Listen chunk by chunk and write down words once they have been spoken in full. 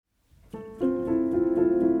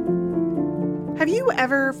Have you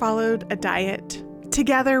ever followed a diet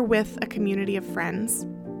together with a community of friends?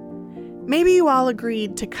 Maybe you all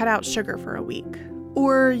agreed to cut out sugar for a week,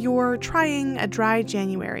 or you're trying a dry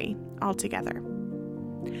January altogether.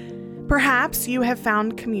 Perhaps you have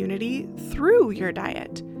found community through your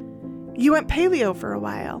diet. You went paleo for a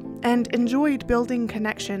while and enjoyed building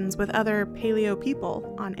connections with other paleo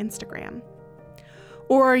people on Instagram.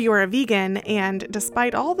 Or you're a vegan and,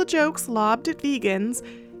 despite all the jokes lobbed at vegans,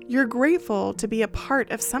 you're grateful to be a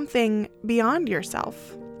part of something beyond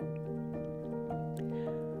yourself.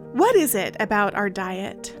 What is it about our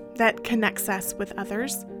diet that connects us with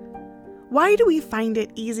others? Why do we find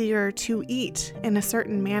it easier to eat in a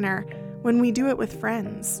certain manner when we do it with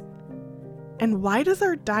friends? And why does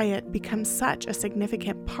our diet become such a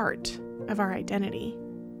significant part of our identity?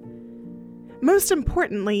 Most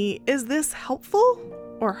importantly, is this helpful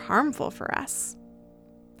or harmful for us?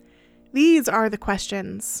 These are the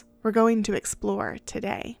questions we're going to explore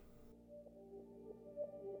today.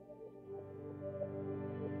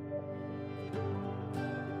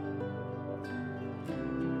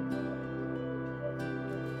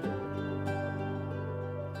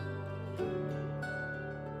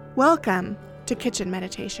 Welcome to Kitchen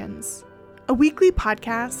Meditations, a weekly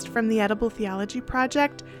podcast from the Edible Theology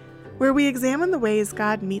Project where we examine the ways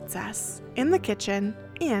God meets us in the kitchen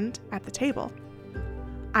and at the table.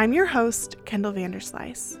 I'm your host, Kendall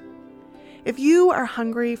Vanderslice. If you are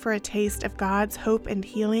hungry for a taste of God's hope and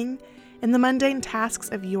healing in the mundane tasks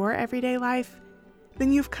of your everyday life,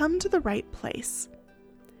 then you've come to the right place.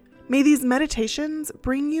 May these meditations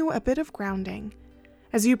bring you a bit of grounding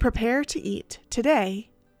as you prepare to eat today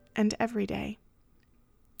and every day.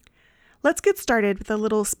 Let's get started with a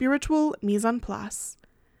little spiritual mise en place,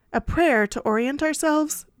 a prayer to orient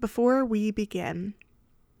ourselves before we begin.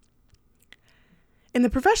 In the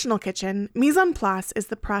professional kitchen, mise en place is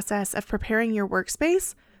the process of preparing your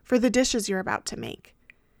workspace for the dishes you're about to make.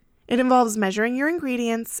 It involves measuring your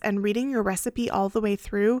ingredients and reading your recipe all the way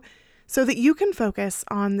through so that you can focus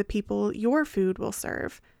on the people your food will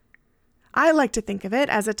serve. I like to think of it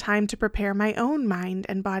as a time to prepare my own mind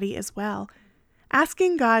and body as well,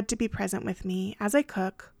 asking God to be present with me as I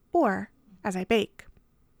cook or as I bake.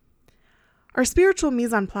 Our spiritual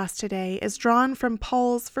mise en place today is drawn from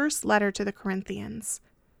Paul's first letter to the Corinthians.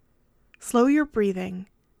 Slow your breathing,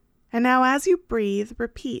 and now as you breathe,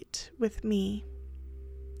 repeat with me.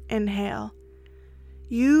 Inhale.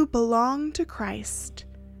 You belong to Christ.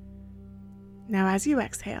 Now as you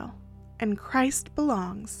exhale, and Christ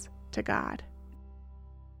belongs to God.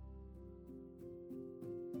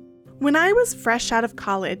 When I was fresh out of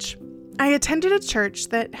college, I attended a church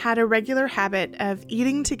that had a regular habit of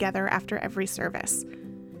eating together after every service.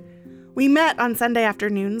 We met on Sunday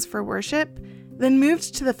afternoons for worship, then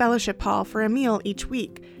moved to the fellowship hall for a meal each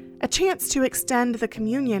week, a chance to extend the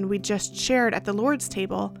communion we just shared at the Lord's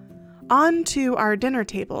table onto our dinner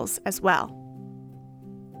tables as well.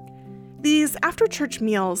 These after-church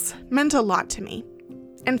meals meant a lot to me.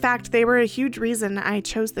 In fact, they were a huge reason I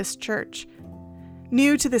chose this church.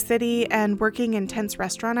 New to the city and working intense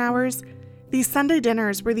restaurant hours, these Sunday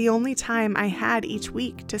dinners were the only time I had each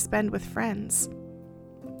week to spend with friends.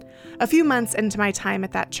 A few months into my time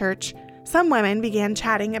at that church, some women began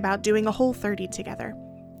chatting about doing a Whole30 together.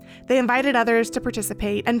 They invited others to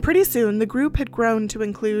participate, and pretty soon the group had grown to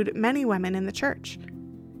include many women in the church.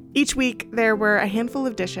 Each week, there were a handful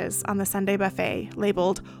of dishes on the Sunday buffet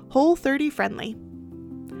labeled Whole30 Friendly.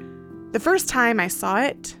 The first time I saw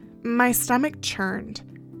it, my stomach churned.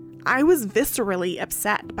 I was viscerally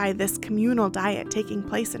upset by this communal diet taking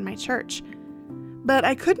place in my church, but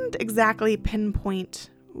I couldn't exactly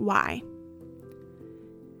pinpoint why.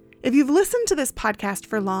 If you've listened to this podcast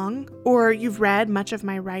for long, or you've read much of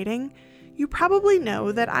my writing, you probably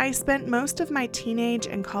know that I spent most of my teenage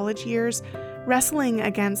and college years wrestling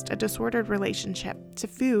against a disordered relationship to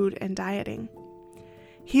food and dieting.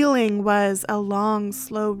 Healing was a long,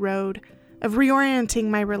 slow road of reorienting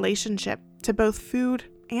my relationship to both food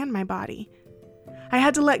and my body. I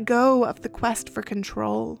had to let go of the quest for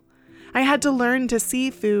control. I had to learn to see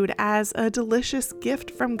food as a delicious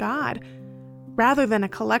gift from God, rather than a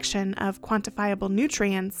collection of quantifiable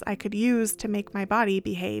nutrients I could use to make my body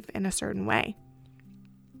behave in a certain way.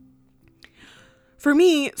 For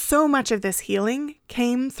me, so much of this healing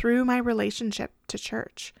came through my relationship to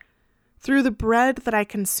church, through the bread that I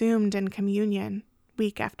consumed in communion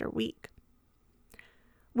week after week.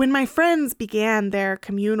 When my friends began their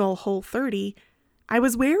communal Whole30, I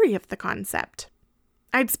was wary of the concept.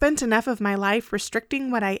 I'd spent enough of my life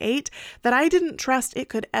restricting what I ate that I didn't trust it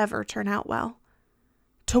could ever turn out well.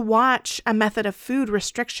 To watch a method of food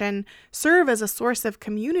restriction serve as a source of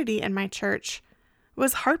community in my church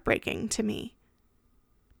was heartbreaking to me.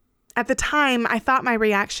 At the time, I thought my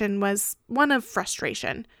reaction was one of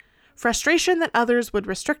frustration. Frustration that others would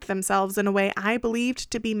restrict themselves in a way I believed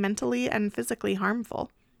to be mentally and physically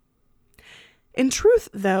harmful. In truth,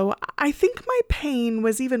 though, I think my pain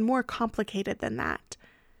was even more complicated than that.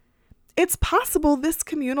 It's possible this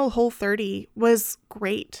communal Whole30 was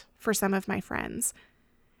great for some of my friends.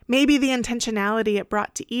 Maybe the intentionality it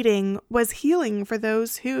brought to eating was healing for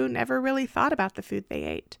those who never really thought about the food they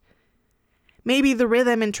ate. Maybe the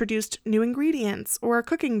rhythm introduced new ingredients or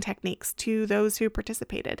cooking techniques to those who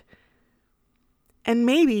participated. And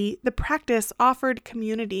maybe the practice offered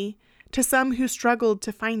community to some who struggled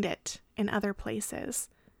to find it in other places.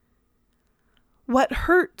 What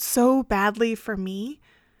hurt so badly for me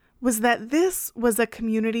was that this was a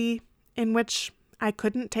community in which I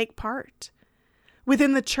couldn't take part.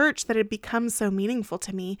 Within the church that had become so meaningful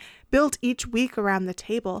to me, built each week around the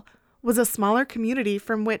table, was a smaller community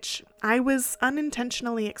from which I was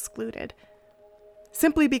unintentionally excluded,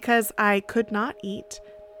 simply because I could not eat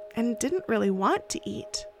and didn't really want to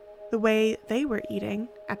eat the way they were eating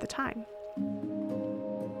at the time.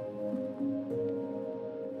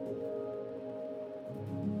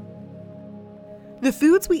 The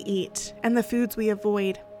foods we eat and the foods we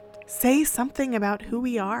avoid say something about who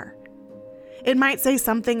we are. It might say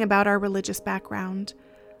something about our religious background,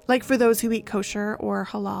 like for those who eat kosher or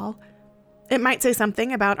halal. It might say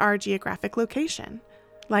something about our geographic location,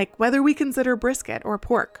 like whether we consider brisket or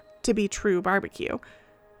pork to be true barbecue.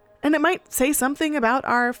 And it might say something about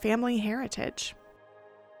our family heritage.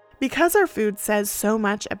 Because our food says so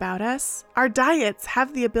much about us, our diets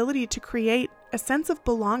have the ability to create a sense of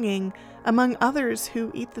belonging among others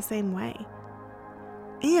who eat the same way.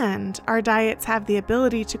 And our diets have the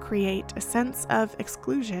ability to create a sense of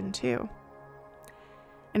exclusion too.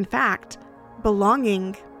 In fact,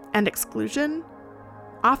 belonging and exclusion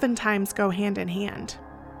oftentimes go hand in hand.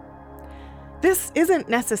 This isn't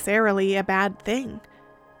necessarily a bad thing.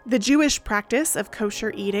 The Jewish practice of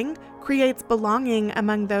kosher eating creates belonging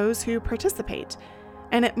among those who participate,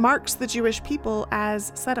 and it marks the Jewish people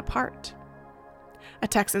as set apart. A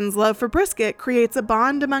Texan's love for brisket creates a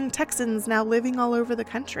bond among Texans now living all over the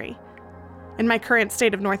country. In my current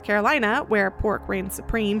state of North Carolina, where pork reigns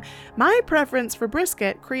supreme, my preference for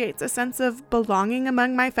brisket creates a sense of belonging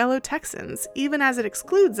among my fellow Texans, even as it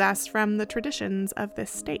excludes us from the traditions of this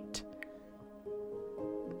state.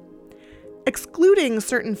 Excluding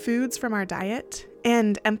certain foods from our diet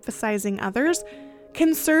and emphasizing others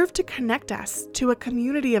can serve to connect us to a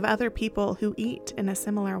community of other people who eat in a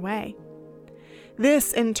similar way.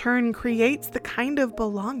 This, in turn, creates the kind of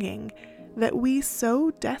belonging that we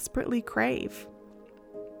so desperately crave.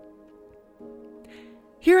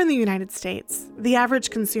 Here in the United States, the average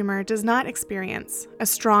consumer does not experience a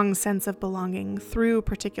strong sense of belonging through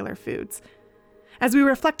particular foods. As we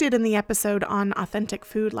reflected in the episode on authentic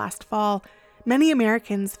food last fall, many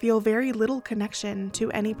Americans feel very little connection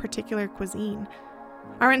to any particular cuisine.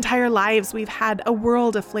 Our entire lives, we've had a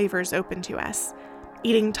world of flavors open to us.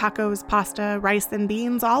 Eating tacos, pasta, rice, and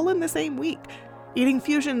beans all in the same week. Eating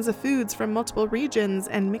fusions of foods from multiple regions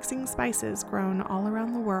and mixing spices grown all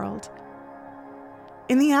around the world.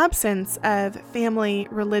 In the absence of family,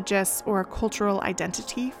 religious, or cultural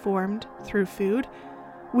identity formed through food,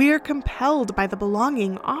 we are compelled by the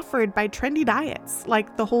belonging offered by trendy diets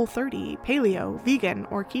like the Whole30, Paleo, Vegan,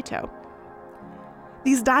 or Keto.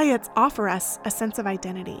 These diets offer us a sense of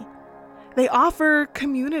identity. They offer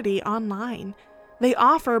community online. They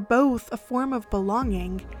offer both a form of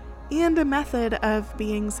belonging and a method of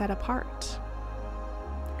being set apart.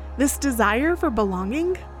 This desire for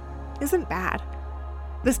belonging isn't bad.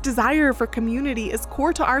 This desire for community is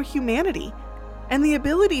core to our humanity, and the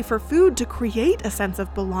ability for food to create a sense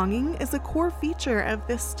of belonging is a core feature of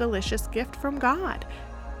this delicious gift from God.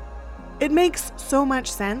 It makes so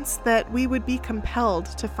much sense that we would be compelled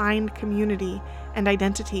to find community and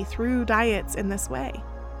identity through diets in this way.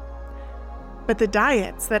 But the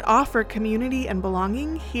diets that offer community and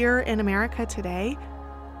belonging here in America today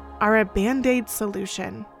are a Band-Aid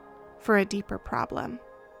solution for a deeper problem.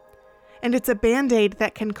 And it's a Band-Aid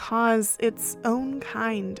that can cause its own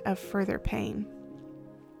kind of further pain.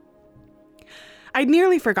 I'd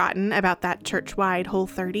nearly forgotten about that church-wide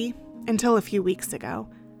Whole30 until a few weeks ago.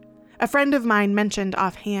 A friend of mine mentioned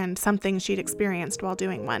offhand something she'd experienced while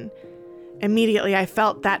doing one. Immediately, I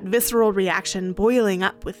felt that visceral reaction boiling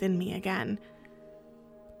up within me again.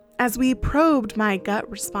 As we probed my gut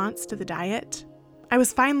response to the diet, I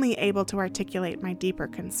was finally able to articulate my deeper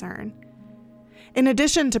concern. In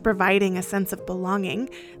addition to providing a sense of belonging,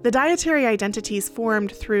 the dietary identities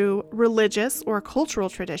formed through religious or cultural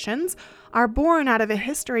traditions are born out of a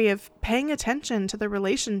history of paying attention to the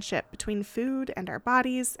relationship between food and our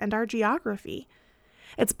bodies and our geography.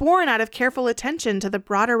 It's born out of careful attention to the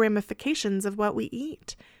broader ramifications of what we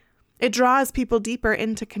eat. It draws people deeper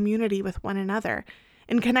into community with one another,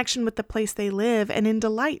 in connection with the place they live, and in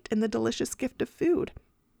delight in the delicious gift of food.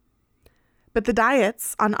 But the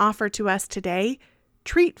diets on offer to us today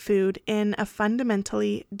treat food in a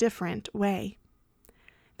fundamentally different way.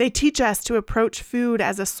 They teach us to approach food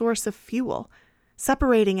as a source of fuel,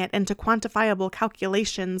 separating it into quantifiable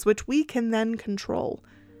calculations which we can then control.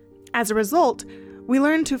 As a result, we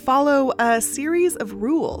learn to follow a series of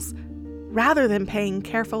rules rather than paying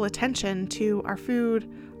careful attention to our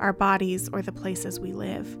food, our bodies, or the places we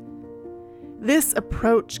live. This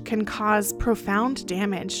approach can cause profound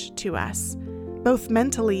damage to us, both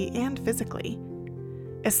mentally and physically,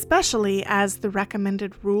 especially as the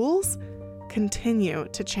recommended rules continue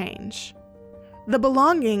to change. The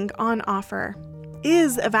belonging on offer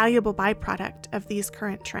is a valuable byproduct of these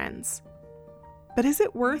current trends. But is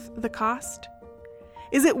it worth the cost?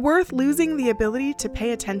 Is it worth losing the ability to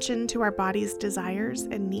pay attention to our body's desires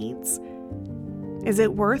and needs? Is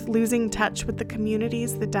it worth losing touch with the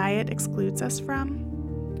communities the diet excludes us from?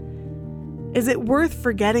 Is it worth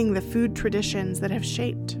forgetting the food traditions that have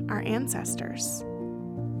shaped our ancestors?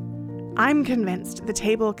 I'm convinced the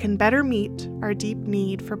table can better meet our deep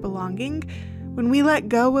need for belonging when we let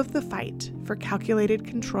go of the fight for calculated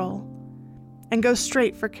control and go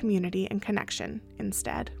straight for community and connection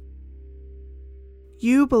instead.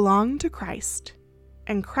 You belong to Christ,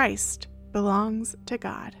 and Christ belongs to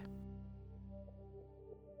God.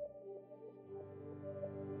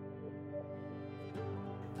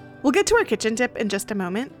 We'll get to our kitchen tip in just a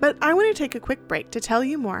moment, but I want to take a quick break to tell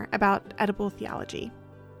you more about Edible Theology.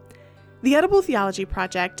 The Edible Theology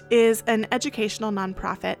Project is an educational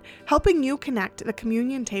nonprofit helping you connect the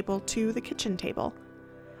communion table to the kitchen table.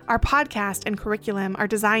 Our podcast and curriculum are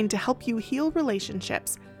designed to help you heal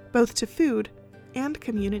relationships, both to food and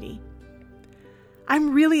community.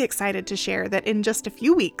 I'm really excited to share that in just a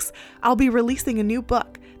few weeks, I'll be releasing a new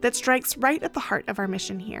book that strikes right at the heart of our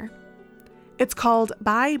mission here. It's called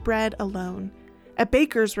By Bread Alone, a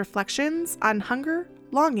baker's reflections on hunger,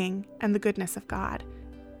 longing, and the goodness of God.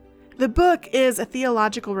 The book is a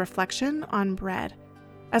theological reflection on bread,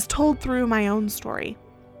 as told through my own story.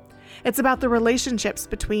 It's about the relationships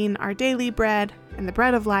between our daily bread and the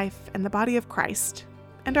bread of life and the body of Christ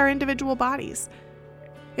and our individual bodies.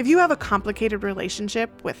 If you have a complicated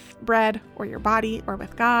relationship with bread or your body or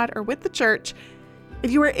with God or with the church,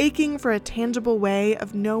 if you are aching for a tangible way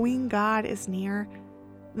of knowing God is near,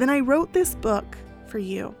 then I wrote this book for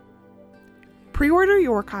you. Pre-order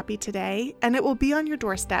your copy today, and it will be on your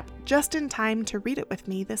doorstep just in time to read it with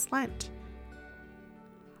me this Lent.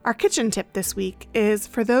 Our kitchen tip this week is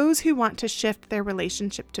for those who want to shift their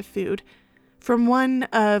relationship to food from one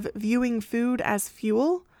of viewing food as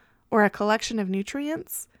fuel or a collection of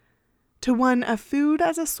nutrients to one of food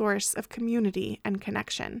as a source of community and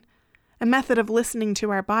connection, a method of listening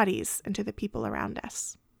to our bodies and to the people around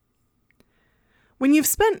us. When you've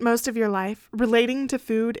spent most of your life relating to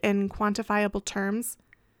food in quantifiable terms,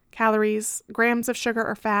 calories, grams of sugar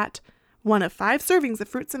or fat, 1 of 5 servings of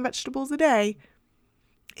fruits and vegetables a day,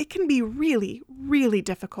 it can be really, really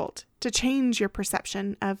difficult to change your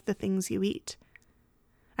perception of the things you eat.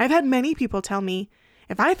 I've had many people tell me,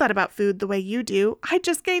 if I thought about food the way you do, I'd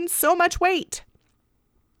just gain so much weight.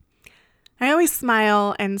 I always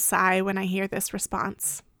smile and sigh when I hear this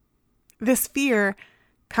response. This fear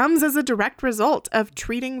comes as a direct result of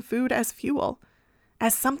treating food as fuel,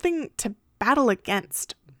 as something to battle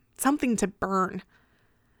against, something to burn.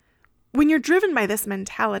 When you're driven by this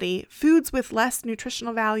mentality, foods with less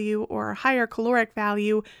nutritional value or higher caloric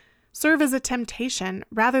value serve as a temptation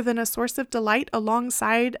rather than a source of delight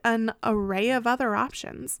alongside an array of other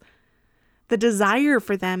options. The desire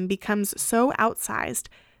for them becomes so outsized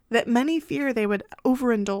that many fear they would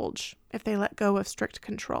overindulge if they let go of strict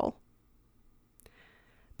control.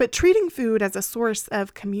 But treating food as a source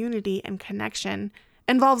of community and connection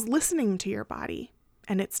involves listening to your body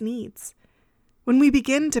and its needs. When we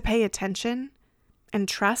begin to pay attention and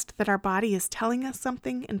trust that our body is telling us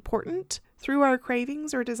something important through our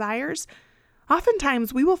cravings or desires,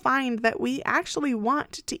 oftentimes we will find that we actually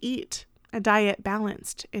want to eat a diet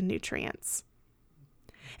balanced in nutrients.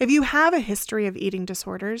 If you have a history of eating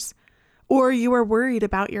disorders, or you are worried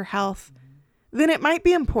about your health, then it might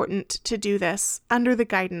be important to do this under the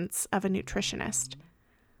guidance of a nutritionist.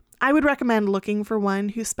 I would recommend looking for one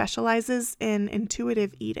who specializes in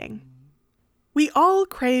intuitive eating. We all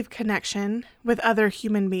crave connection with other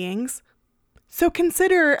human beings, so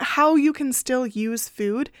consider how you can still use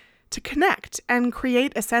food to connect and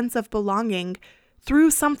create a sense of belonging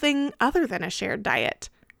through something other than a shared diet.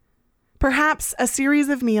 Perhaps a series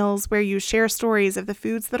of meals where you share stories of the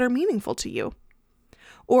foods that are meaningful to you,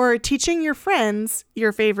 or teaching your friends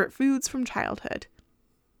your favorite foods from childhood.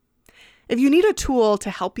 If you need a tool to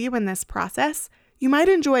help you in this process, you might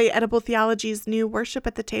enjoy Edible Theology's new Worship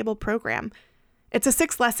at the Table program. It's a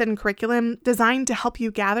 6-lesson curriculum designed to help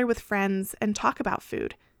you gather with friends and talk about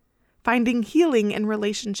food, finding healing in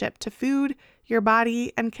relationship to food, your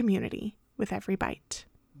body, and community with every bite.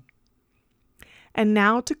 And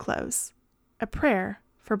now to close, a prayer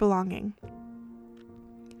for belonging.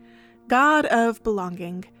 God of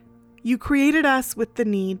belonging, you created us with the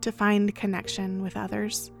need to find connection with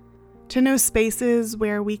others, to know spaces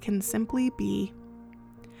where we can simply be.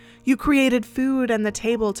 You created food and the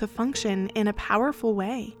table to function in a powerful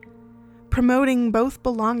way, promoting both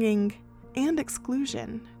belonging and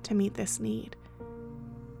exclusion to meet this need.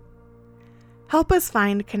 Help us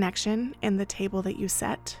find connection in the table that you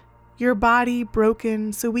set, your body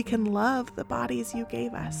broken so we can love the bodies you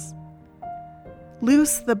gave us.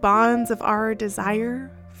 Loose the bonds of our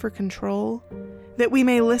desire for control, that we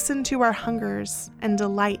may listen to our hungers and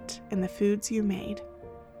delight in the foods you made.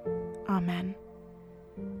 Amen.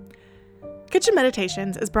 Kitchen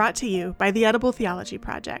Meditations is brought to you by the Edible Theology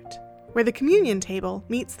Project, where the communion table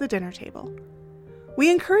meets the dinner table.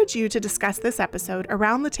 We encourage you to discuss this episode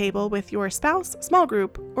around the table with your spouse, small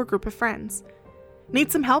group, or group of friends.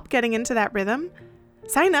 Need some help getting into that rhythm?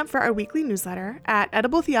 Sign up for our weekly newsletter at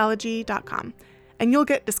edibletheology.com, and you'll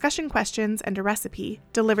get discussion questions and a recipe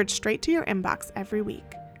delivered straight to your inbox every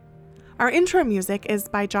week. Our intro music is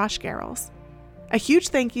by Josh Garrels. A huge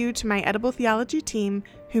thank you to my Edible Theology team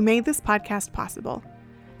who made this podcast possible,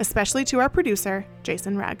 especially to our producer,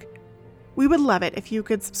 Jason Rugg. We would love it if you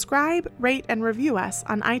could subscribe, rate, and review us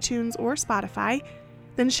on iTunes or Spotify,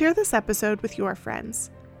 then share this episode with your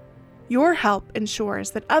friends. Your help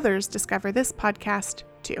ensures that others discover this podcast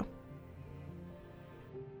too.